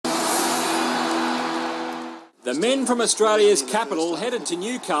The men from Australia's capital headed to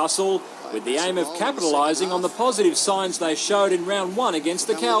Newcastle with the aim of capitalising on the positive signs they showed in round one against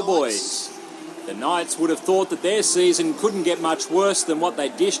the Cowboys. The Knights would have thought that their season couldn't get much worse than what they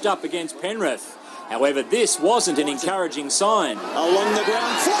dished up against Penrith. However, this wasn't an encouraging sign. Along the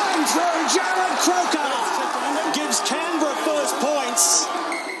ground, flying through, Jarrod Croker gives Canberra first points.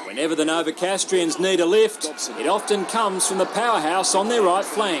 Whenever the Novocastrians need a lift, it often comes from the powerhouse on their right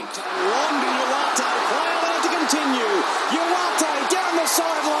flank. Continue. Uwate down the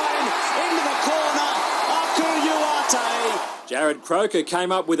sideline, into the corner. Aku Uwate. Jarrod Croker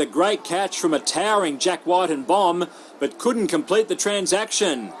came up with a great catch from a towering Jack White and bomb, but couldn't complete the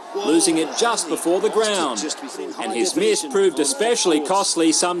transaction, losing it just before the ground. And his miss proved especially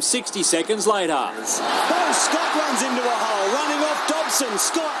costly some 60 seconds later. Bo Scott runs into a hole, running off Dobson.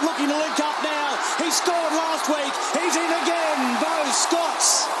 Scott looking to link up now. He scored last week. He's in again. Bo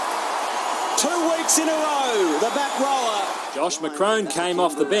Scott's 2 weeks in a row, the back rower. Josh McCrone came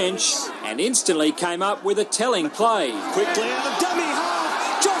off the bench and instantly came up with a telling play. Quickly out of dummy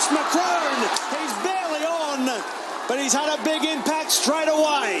half, Josh McCrone. He's barely on, but he's had a big impact straight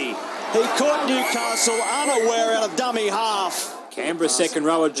away. He caught Newcastle unaware out of dummy half. Canberra second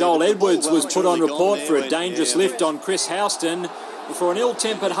rower Joel Edwards was put on report for a dangerous lift on Chris Houston before an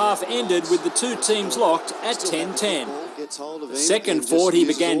ill-tempered half ended with the two teams locked at 10-10. The second 40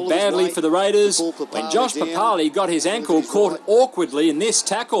 began badly for the Raiders when Josh Papali got his ankle caught awkwardly in this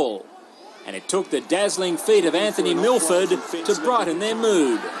tackle. And it took the dazzling feet of Anthony Milford to brighten their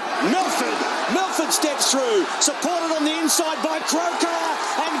mood. Milford steps through, supported on the inside by Croker,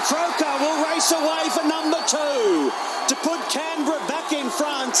 and Croker will race away for number 2 to put Canberra back in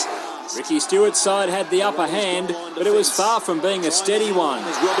front. Ricky Stewart's side had the upper hand, but it was far from being a steady one.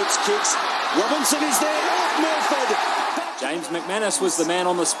 As Roberts kicks, Robinson is there, off Milford. James McManus was the man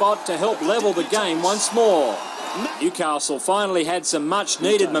on the spot to help level the game once more. Newcastle finally had some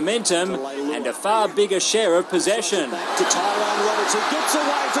much-needed momentum and a far bigger share of possession. To Tyrone Roberts, who gets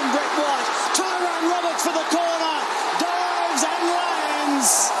away from Brett White. Tyrone Roberts for the corner, dives and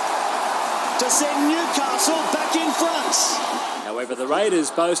lands to send Newcastle back in front. However, the Raiders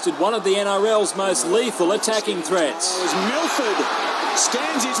boasted one of the NRL's most lethal attacking threats. As Milford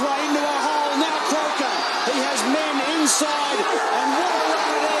scans his way into a hole, now Croker. He has men inside, and what a run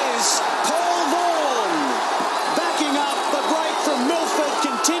it is. Paul Vaughan backing up the break from Milford,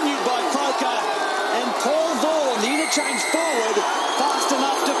 continued by Croker, and Paul Vaughan, the interchange forward, fast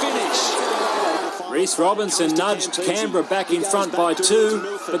enough to finish. Reece Robinson nudged Canberra back in front by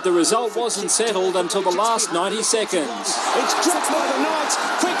 2, but the result wasn't settled until the last 90 seconds. It's dropped by the Knights,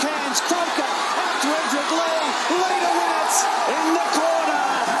 quick hands, Croker, out to Edric Lee, leader wins in the corner.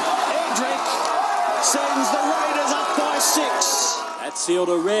 Edric sends the Raiders up by 6. That sealed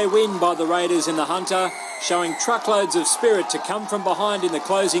a rare win by the Raiders in the Hunter, showing truckloads of spirit to come from behind in the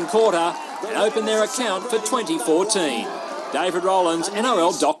closing quarter and open their account for 2014. David Rowlands,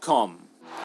 NRL.com.